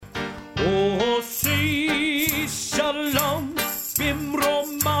יוסי שלום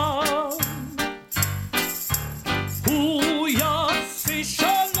במרומה הוא יוסי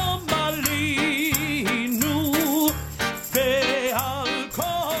שלום עלינו ועל כל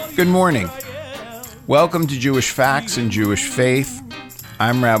Good morning. Welcome to Jewish Facts and Jewish Faith.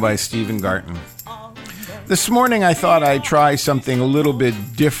 I'm Rabbi Stephen Garten. This morning I thought I'd try something a little bit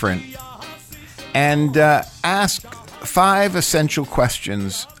different and ask 5 essential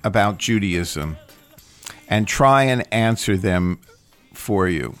questions about Judaism and try and answer them for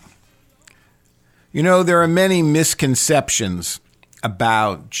you. You know, there are many misconceptions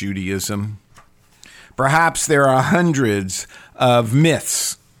about Judaism. Perhaps there are hundreds of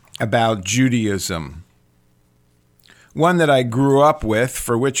myths about Judaism. One that I grew up with,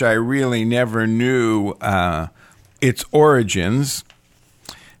 for which I really never knew its origins,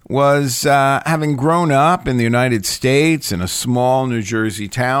 was having grown up in the United States in a small New Jersey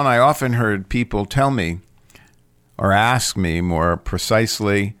town. I often heard people tell me, or ask me more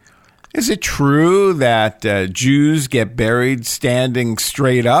precisely, is it true that Jews get buried standing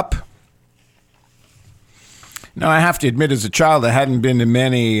straight up? Now, I have to admit, as a child, I hadn't been to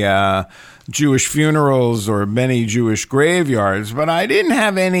many Jewish funerals or many Jewish graveyards, but I didn't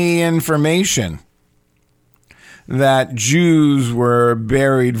have any information that Jews were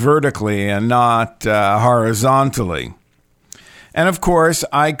buried vertically and not horizontally. And of course,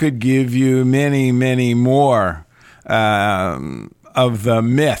 I could give you many, many more of the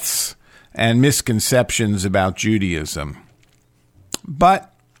myths and misconceptions about Judaism.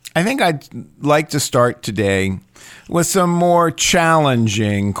 But I think I'd like to start today with some more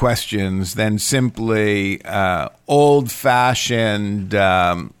challenging questions than simply old-fashioned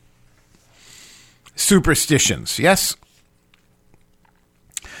superstitions, yes?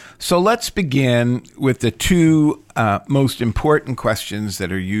 So let's begin with the 2 most important questions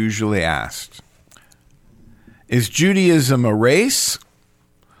that are usually asked. Is Judaism a race,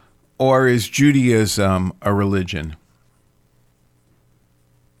 or is Judaism a religion?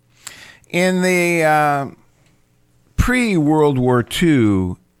 In the pre-World War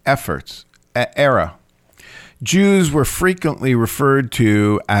II era, Jews were frequently referred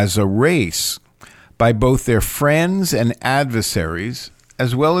to as a race by both their friends and adversaries,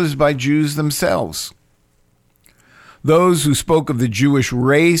 as well as by Jews themselves. Those who spoke of the Jewish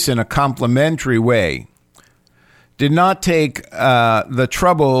race in a complimentary way did not take the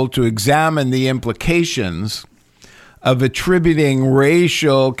trouble to examine the implications of attributing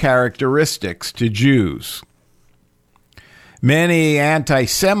racial characteristics to Jews. Many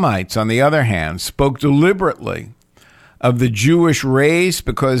anti-Semites, on the other hand, spoke deliberately of the Jewish race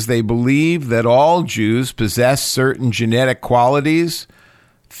because they believed that all Jews possess certain genetic qualities,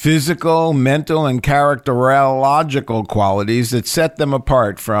 physical, mental, and characterological qualities that set them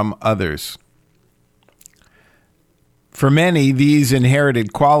apart from others. For many, these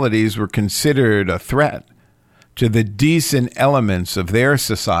inherited qualities were considered a threat to the decent elements of their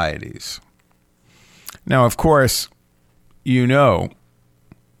societies. Now, of course, you know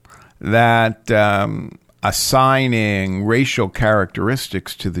that assigning racial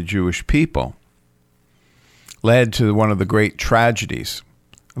characteristics to the Jewish people led to one of the great tragedies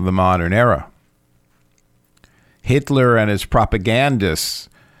of the modern era. Hitler and his propagandists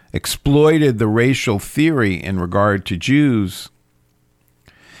exploited the racial theory in regard to Jews.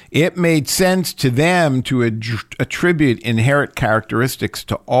 It made sense to them to attribute inherent characteristics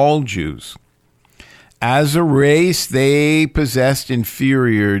to all Jews. As a race, they possessed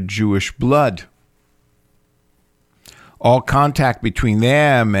inferior Jewish blood. All contact between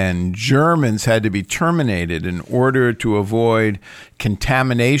them and Germans had to be terminated in order to avoid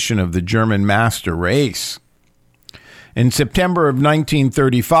contamination of the German master race. In September of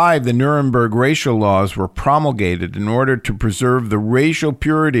 1935, the Nuremberg racial laws were promulgated in order to preserve the racial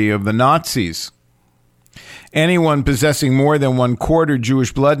purity of the Nazis. Anyone possessing more than 1/4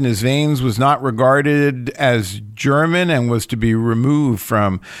 Jewish blood in his veins was not regarded as German and was to be removed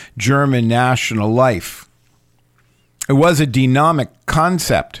from German national life. It was a demonic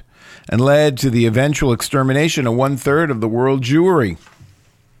concept and led to the eventual extermination of 1/3 of the world Jewry.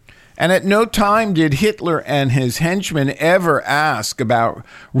 And at no time did Hitler and his henchmen ever ask about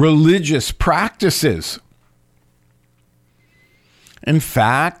religious practices. In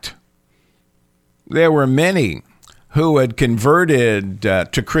fact, there were many who had converted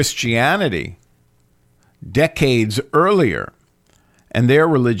to Christianity decades earlier, and their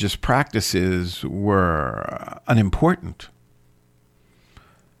religious practices were unimportant.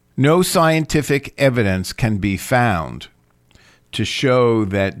 No scientific evidence can be found to show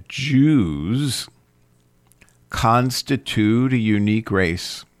that Jews constitute a unique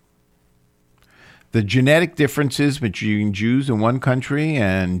race. The genetic differences between Jews in one country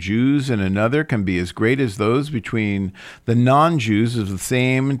and Jews in another can be as great as those between the non-Jews of the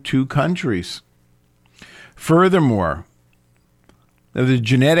same two countries. Furthermore, the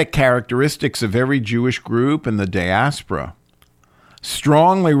genetic characteristics of every Jewish group in the diaspora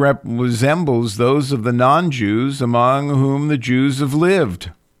strongly resembles those of the non-Jews among whom the Jews have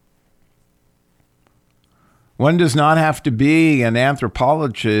lived. One does not have to be an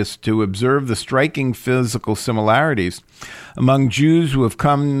anthropologist to observe the striking physical similarities among Jews who have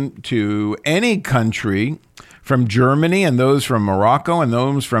come to any country, from Germany and those from Morocco and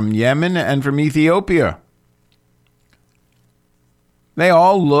those from Yemen and from Ethiopia. They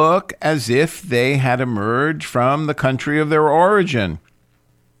all look as if they had emerged from the country of their origin.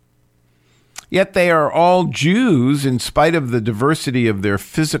 Yet they are all Jews in spite of the diversity of their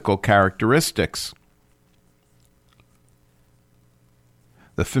physical characteristics.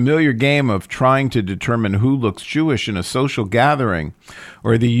 The familiar game of trying to determine who looks Jewish in a social gathering,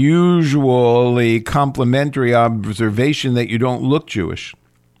 or the usually complimentary observation that you don't look Jewish,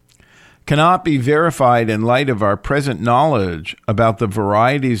 cannot be verified in light of our present knowledge about the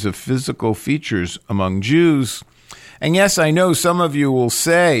varieties of physical features among Jews. And yes, I know some of you will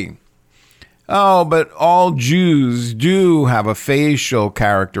say, oh, but all Jews do have a facial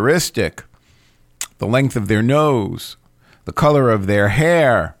characteristic, the length of their nose, the color of their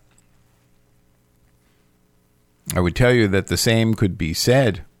hair. I would tell you that the same could be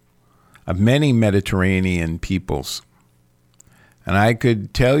said of many Mediterranean peoples. And I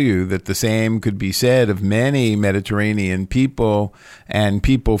could tell you that the same could be said of many Mediterranean people and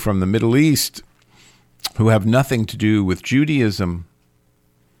people from the Middle East who have nothing to do with Judaism.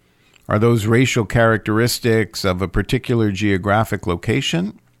 Are those racial characteristics of a particular geographic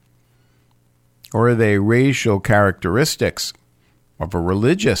location? Or are they racial characteristics of a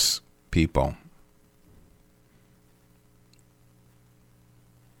religious people?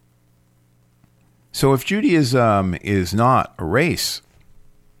 So if Judaism is not a race,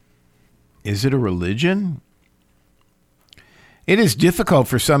 is it a religion? It is difficult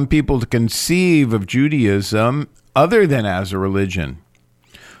for some people to conceive of Judaism other than as a religion,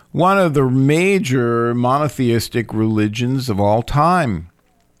 one of the major monotheistic religions of all time.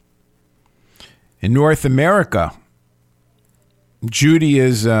 In North America,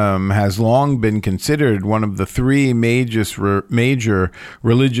 Judaism has long been considered one of the three major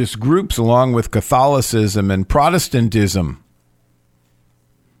religious groups, along with Catholicism and Protestantism.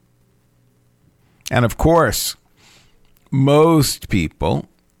 And of course, most people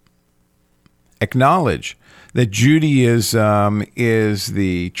acknowledge that Judaism is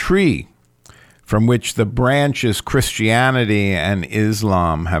the tree from which the branches Christianity and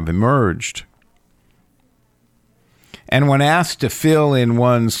Islam have emerged. And when asked to fill in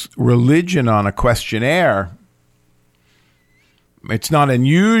one's religion on a questionnaire, it's not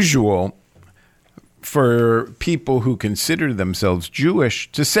unusual for people who consider themselves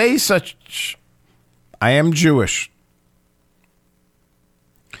Jewish to say such, I am Jewish.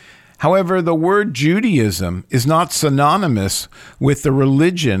 However, the word Judaism is not synonymous with the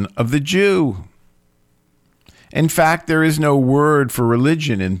religion of the Jew. In fact, there is no word for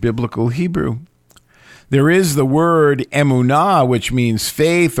religion in biblical Hebrew. There is the word emunah, which means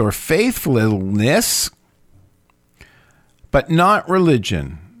faith or faithfulness, but not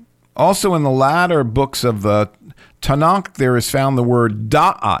religion. Also in the latter books of the Tanakh, there is found the word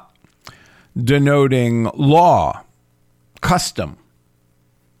da'at, denoting law, custom,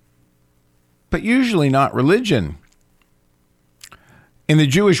 but usually not religion. In the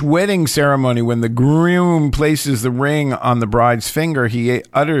Jewish wedding ceremony, when the groom places the ring on the bride's finger, he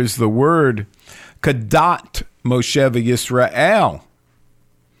utters the word Kadat Moshe Yisrael,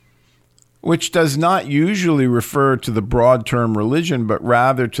 which does not usually refer to the broad term religion, but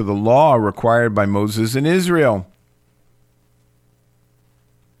rather to the law required by Moses in Israel.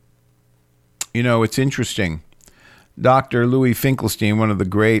 You know, it's interesting. Dr. Louis Finkelstein, one of the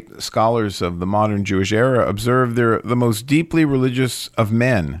great scholars of the modern Jewish era, observed the most deeply religious of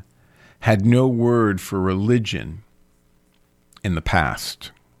men had no word for religion in the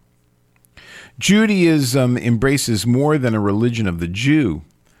past. Judaism embraces more than a religion of the Jew,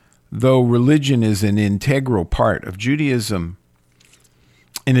 though religion is an integral part of Judaism.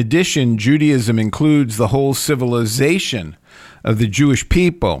 In addition, Judaism includes the whole civilization of the Jewish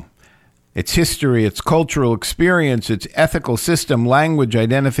people, its history, its cultural experience, its ethical system, language,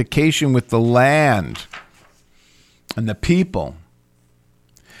 identification with the land and the people.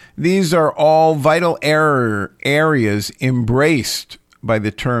 These are all vital areas embraced by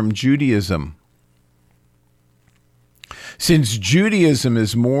the term Judaism. Since Judaism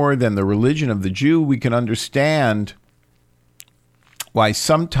is more than the religion of the Jew, we can understand why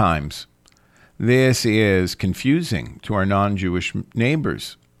sometimes this is confusing to our non-Jewish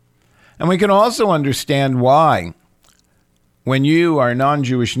neighbors. And we can also understand why, when you, our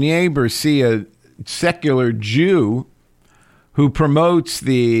non-Jewish neighbor, see a secular Jew who promotes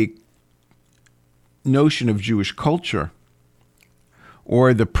the notion of Jewish culture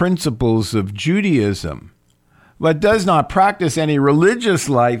or the principles of Judaism, but does not practice any religious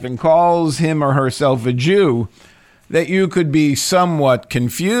life and calls him or herself a Jew, that you could be somewhat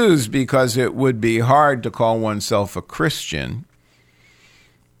confused, because it would be hard to call oneself a Christian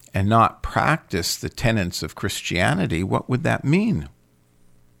and not practice the tenets of Christianity. What would that mean?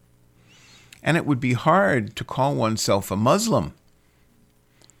 And it would be hard to call oneself a Muslim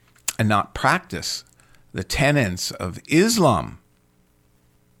and not practice the tenets of Islam.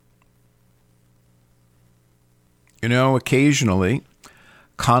 You know, occasionally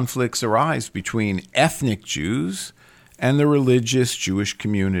conflicts arise between ethnic Jews and the religious Jewish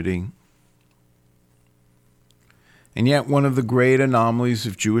community. And yet one of the great anomalies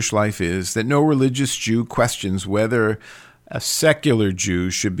of Jewish life is that no religious Jew questions whether a secular Jew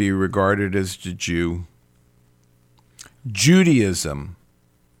should be regarded as a Jew. Judaism,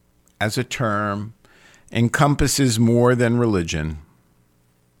 as a term, encompasses more than religion,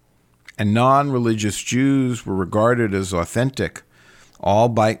 and non-religious Jews were regarded as authentic,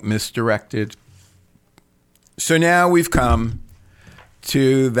 albeit misdirected. So now we've come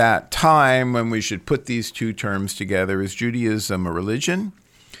to that time when we should put these two terms together. Is Judaism a religion,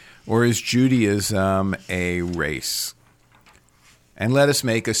 or is Judaism a race? And let us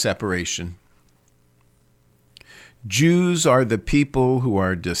make a separation. Jews are the people who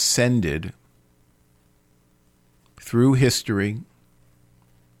are descended through history,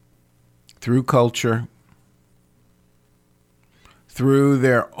 through culture, through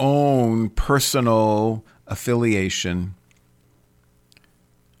their own personal affiliation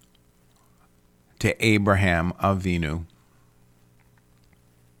to Abraham Avinu.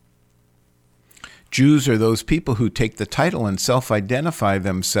 Jews are those people who take the title and self-identify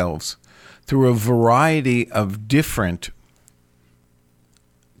themselves through a variety of different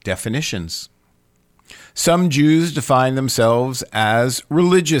definitions. Some Jews define themselves as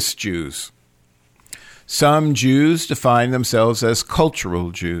religious Jews. Some Jews define themselves as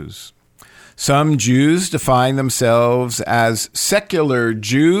cultural Jews. Some Jews define themselves as secular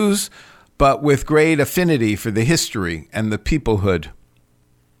Jews, but with great affinity for the history and the peoplehood.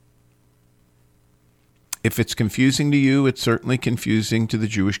 If it's confusing to you, it's certainly confusing to the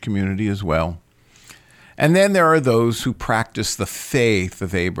Jewish community as well. And then there are those who practice the faith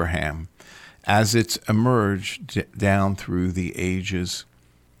of Abraham as it's emerged down through the ages.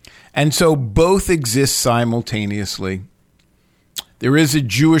 And so both exist simultaneously. There is a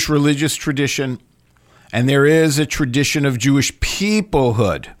Jewish religious tradition, and there is a tradition of Jewish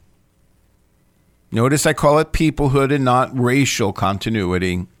peoplehood. Notice I call it peoplehood and not racial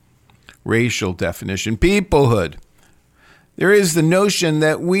continuity, racial definition. Peoplehood. There is the notion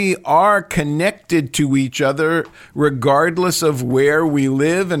that we are connected to each other regardless of where we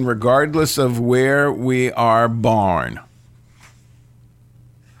live and regardless of where we are born.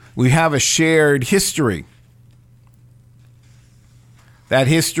 We have a shared history. That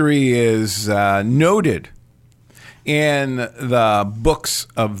history is noted in the books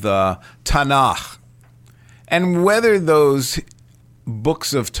of the Tanakh. And whether those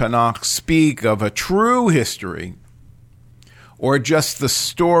books of Tanakh speak of a true history or just the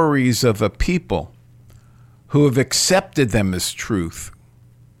stories of a people who have accepted them as truth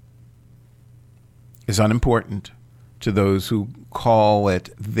is unimportant to those who call it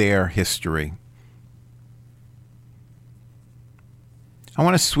their history. I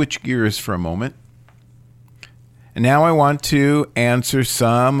want to switch gears for a moment. And now I want to answer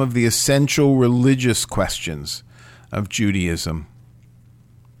some of the essential religious questions of Judaism.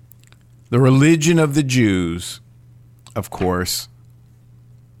 The religion of the Jews, of course,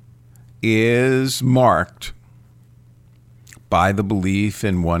 is marked by the belief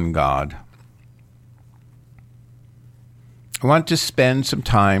in one God. I want to spend some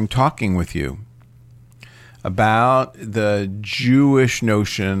time talking with you about the Jewish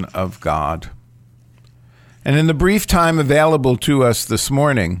notion of God. And in the brief time available to us this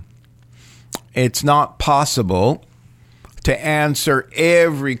morning, it's not possible to answer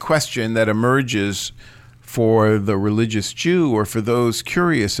every question that emerges for the religious Jew or for those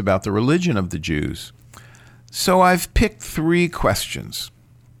curious about the religion of the Jews. So I've picked 3 questions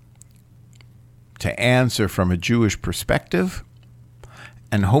to answer from a Jewish perspective,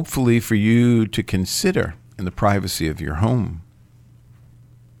 and hopefully for you to consider in the privacy of your home.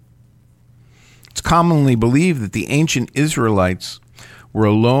 It's commonly believed that the ancient Israelites were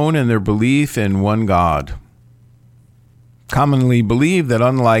alone in their belief in one God. Commonly believed that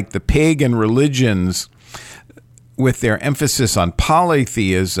unlike the pagan religions with their emphasis on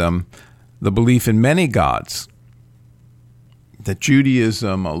polytheism, the belief in many gods, that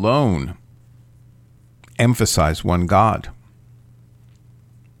Judaism alone emphasized one God.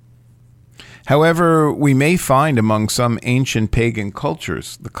 However, we may find among some ancient pagan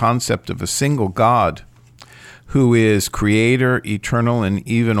cultures the concept of a single God who is creator, eternal, and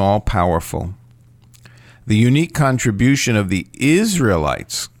even all-powerful. The unique contribution of the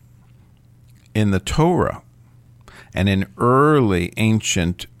Israelites in the Torah and in early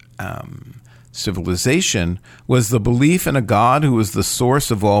ancient civilization was the belief in a God who was the source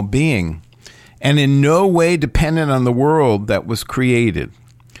of all being and in no way dependent on the world that was created.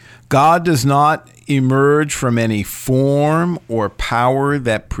 God does not emerge from any form or power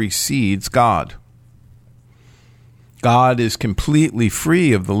that precedes God. God is completely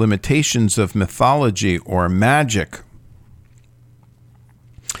free of the limitations of mythology or magic.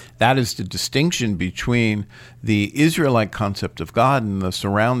 That is the distinction between the Israelite concept of God and the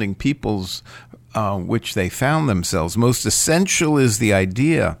surrounding peoples which they found themselves. Most essential is the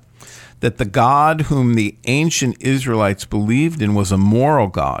idea that the God whom the ancient Israelites believed in was a moral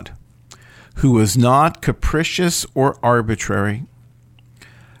God who was not capricious or arbitrary.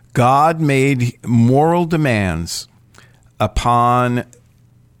 God made moral demands upon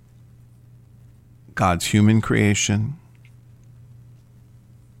God's human creation.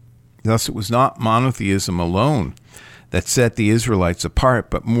 Thus, it was not monotheism alone that set the Israelites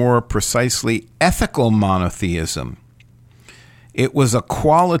apart, but more precisely ethical monotheism. It was a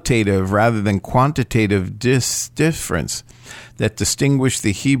qualitative rather than quantitative difference that distinguished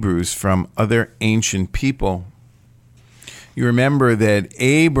the Hebrews from other ancient people. You remember that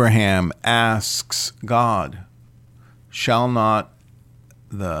Abraham asks God, "Shall not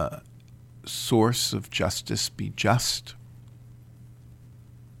the source of justice be just?"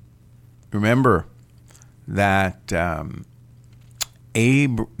 Remember that that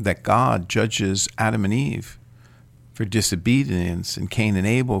God judges Adam and Eve for disobedience and Cain and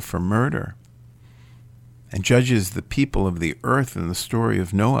Abel for murder, and judges the people of the earth in the story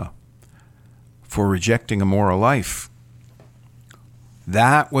of Noah for rejecting a moral life.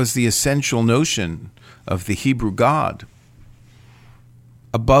 That was the essential notion of the Hebrew God.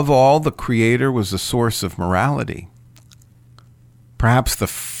 Above all, the Creator was a source of morality. Perhaps the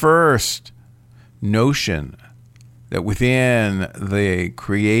first notion that within the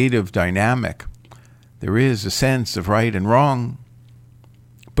creative dynamic there is a sense of right and wrong.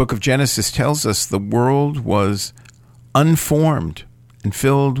 The book of Genesis tells us the world was unformed and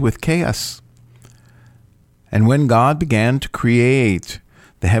filled with chaos. And when God began to create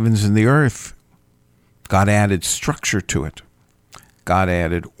the heavens and the earth, God added structure to it. God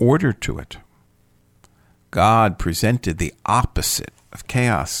added order to it. God presented the opposite of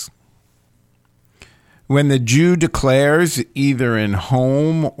chaos. When the Jew declares, either in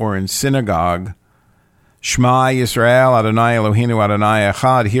home or in synagogue, Shema Yisrael, Adonai Eloheinu, Adonai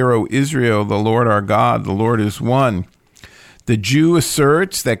Echad, Hear, O Israel, the Lord our God, the Lord is one, the Jew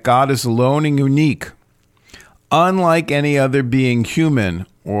asserts that God is alone and unique, unlike any other being human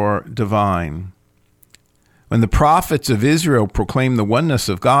or divine. When the prophets of Israel proclaimed the oneness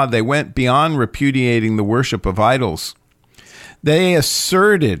of God, they went beyond repudiating the worship of idols. They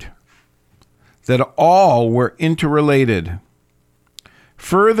asserted that all were interrelated.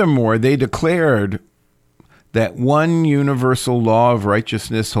 Furthermore, they declared that one universal law of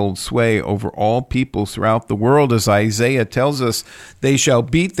righteousness holds sway over all peoples throughout the world. As Isaiah tells us, they shall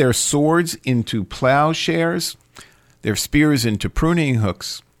beat their swords into plowshares, their spears into pruning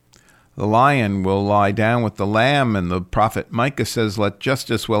hooks. The lion will lie down with the lamb, and the prophet Micah says, let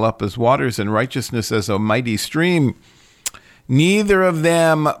justice well up as waters and righteousness as a mighty stream. Neither of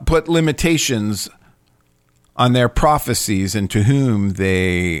them put limitations on their prophecies and to whom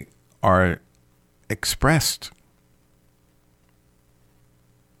they are expressed.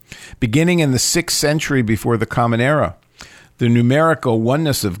 Beginning in the 6th century before the Common Era, the numerical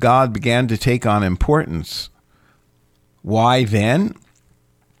oneness of God began to take on importance. Why then?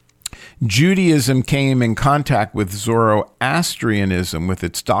 Judaism came in contact with Zoroastrianism with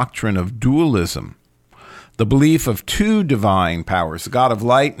its doctrine of dualism, the belief of two divine powers, the God of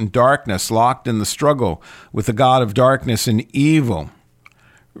light and darkness locked in the struggle with the God of darkness and evil.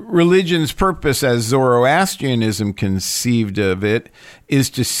 Religion's purpose, as Zoroastrianism conceived of it, is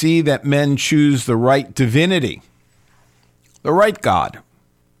to see that men choose the right divinity, the right God.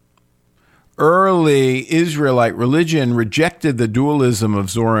 early Israelite religion rejected the dualism of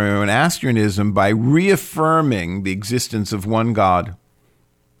Zoroastrianism by reaffirming the existence of one God.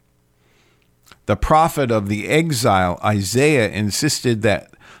 The prophet of the exile, Isaiah, insisted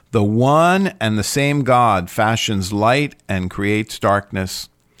that the one and the same God fashions light and creates darkness,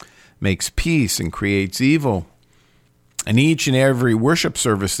 makes peace and creates evil. In each and every worship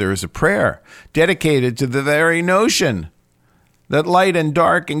service, there is a prayer dedicated to the very notion that light and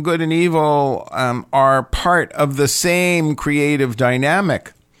dark and good and evil are part of the same creative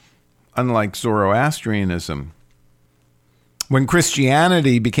dynamic, unlike Zoroastrianism. When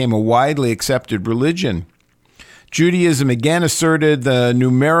Christianity became a widely accepted religion, Judaism again asserted the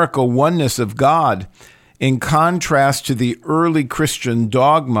numerical oneness of God in contrast to the early Christian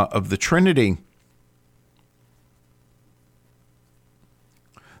dogma of the Trinity.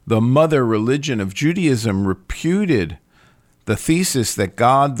 The mother religion of Judaism repudiated the thesis that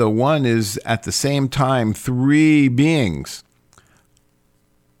God, the One, is at the same time three beings,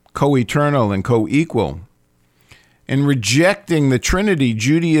 co-eternal and co-equal. In rejecting the Trinity,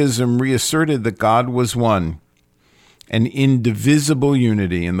 Judaism reasserted that God was one, an indivisible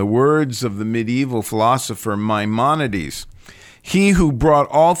unity. In the words of the medieval philosopher Maimonides, he who brought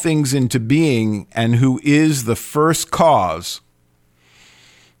all things into being and who is the first cause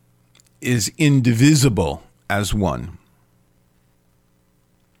is indivisible as one.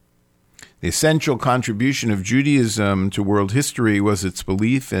 The essential contribution of Judaism to world history was its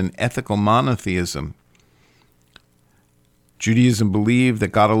belief in ethical monotheism. Judaism believed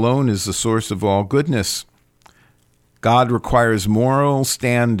that God alone is the source of all goodness. God requires moral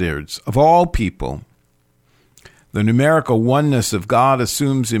standards of all people. The numerical oneness of God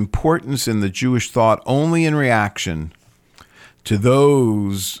assumes importance in the Jewish thought only in reaction to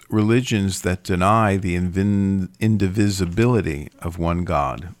those religions that deny the indivisibility of one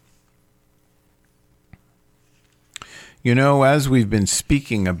God. You know, as we've been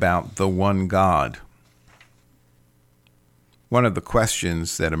speaking about the one God, one of the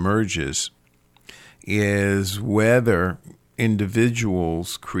questions that emerges is whether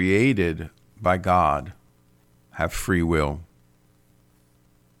individuals created by God have free will.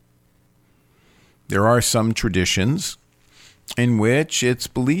 There are some traditions in which it's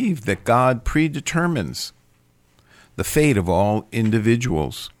believed that God predetermines the fate of all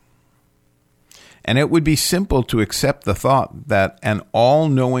individuals. And it would be simple to accept the thought that an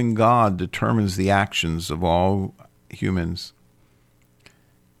all-knowing God determines the actions of all humans.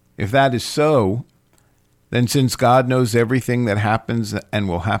 If that is so, then since God knows everything that happens and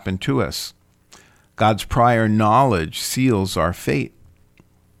will happen to us, God's prior knowledge seals our fate.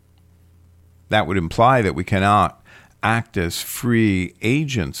 That would imply that we cannot act as free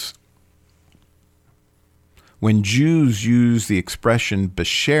agents. When Jews use the expression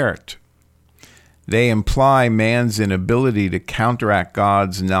beshert, they imply man's inability to counteract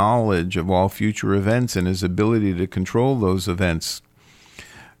God's knowledge of all future events and his ability to control those events.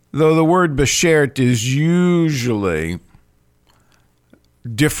 Though the word beshert is usually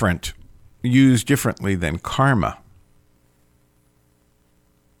used differently than karma.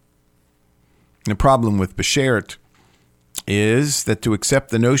 The problem with beshert is that to accept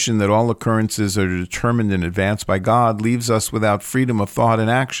the notion that all occurrences are determined in advance by God leaves us without freedom of thought and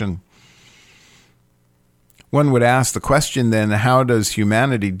action. One would ask the question then, how does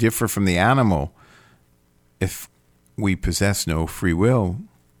humanity differ from the animal if we possess no free will?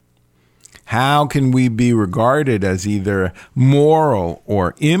 How can we be regarded as either moral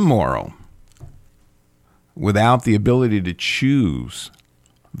or immoral without the ability to choose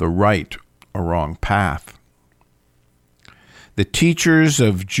the right or wrong path? The teachers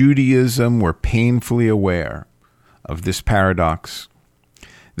of Judaism were painfully aware of this paradox.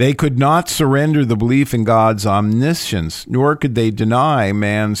 They could not surrender the belief in God's omniscience, nor could they deny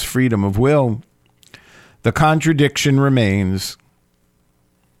man's freedom of will. The contradiction remains.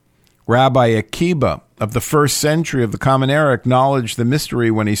 Rabbi Akiba of the first century of the Common Era acknowledged the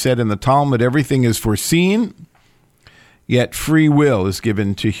mystery when he said in the Talmud, everything is foreseen, yet free will is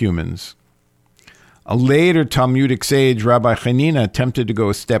given to humans. A later Talmudic sage, Rabbi Hanina, attempted to go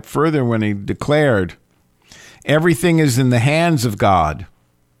a step further when he declared, everything is in the hands of God,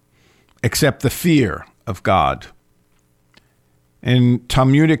 except the fear of God. In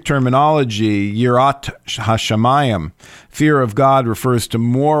Talmudic terminology, Yirat Hashamayim, fear of God, refers to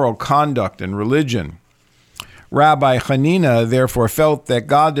moral conduct and religion. Rabbi Hanina therefore felt that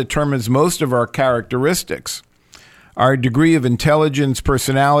God determines most of our characteristics, our degree of intelligence,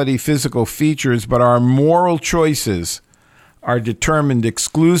 personality, physical features, but our moral choices are determined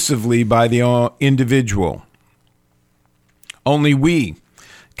exclusively by the individual. Only we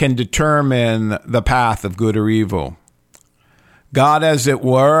can determine the path of good or evil. God, as it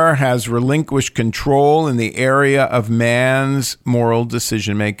were, has relinquished control in the area of man's moral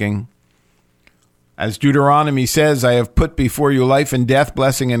decision-making. As Deuteronomy says, I have put before you life and death,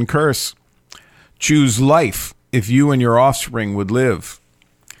 blessing and curse. Choose life if you and your offspring would live.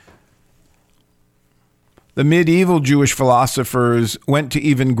 The medieval Jewish philosophers went to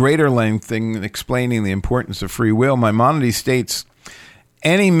even greater length in explaining the importance of free will. Maimonides states,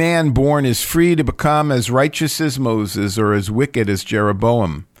 any man born is free to become as righteous as Moses or as wicked as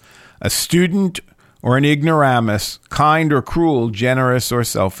Jeroboam, a student or an ignoramus, kind or cruel, generous or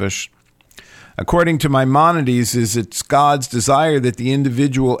selfish. According to Maimonides, it's God's desire that the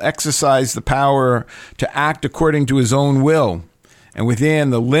individual exercise the power to act according to his own will and within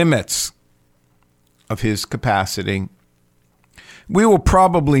the limits of his capacity. We will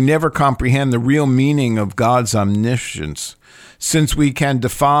probably never comprehend the real meaning of God's omniscience, since we can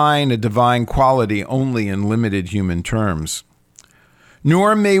define a divine quality only in limited human terms.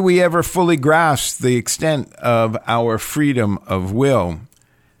 Nor may we ever fully grasp the extent of our freedom of will.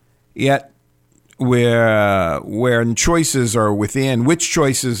 Yet, where choices are within, which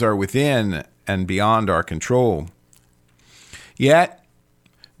choices are within and beyond our control. Yet,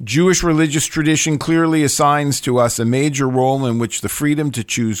 Jewish religious tradition clearly assigns to us a major role in which the freedom to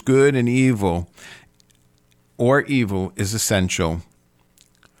choose good and evil or evil is essential.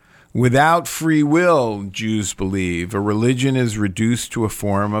 Without free will, Jews believe, a religion is reduced to a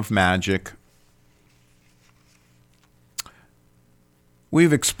form of magic.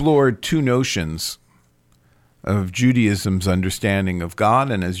 We've explored two notions of Judaism's understanding of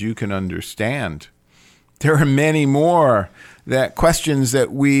God, and as you can understand, there are many more questions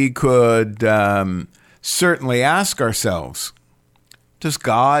that we could certainly ask ourselves. Does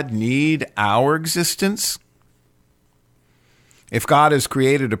God need our existence? If God has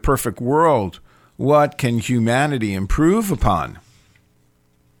created a perfect world, what can humanity improve upon?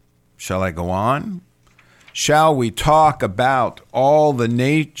 Shall I go on? Shall we talk about all the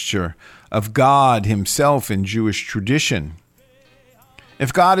nature of God himself in Jewish tradition?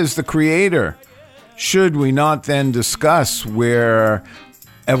 If God is the creator, should we not then discuss where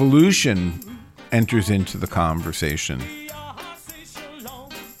evolution enters into the conversation?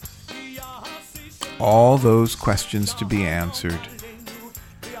 All those questions to be answered,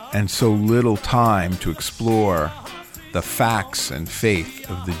 and so little time to explore the facts and faith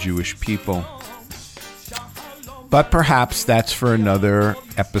of the Jewish people. But perhaps that's for another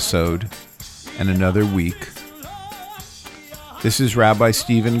episode and another week. This is Rabbi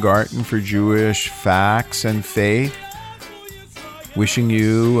Stephen Garten for Jewish Facts and Faith, wishing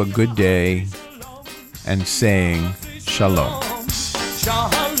you a good day and saying shalom.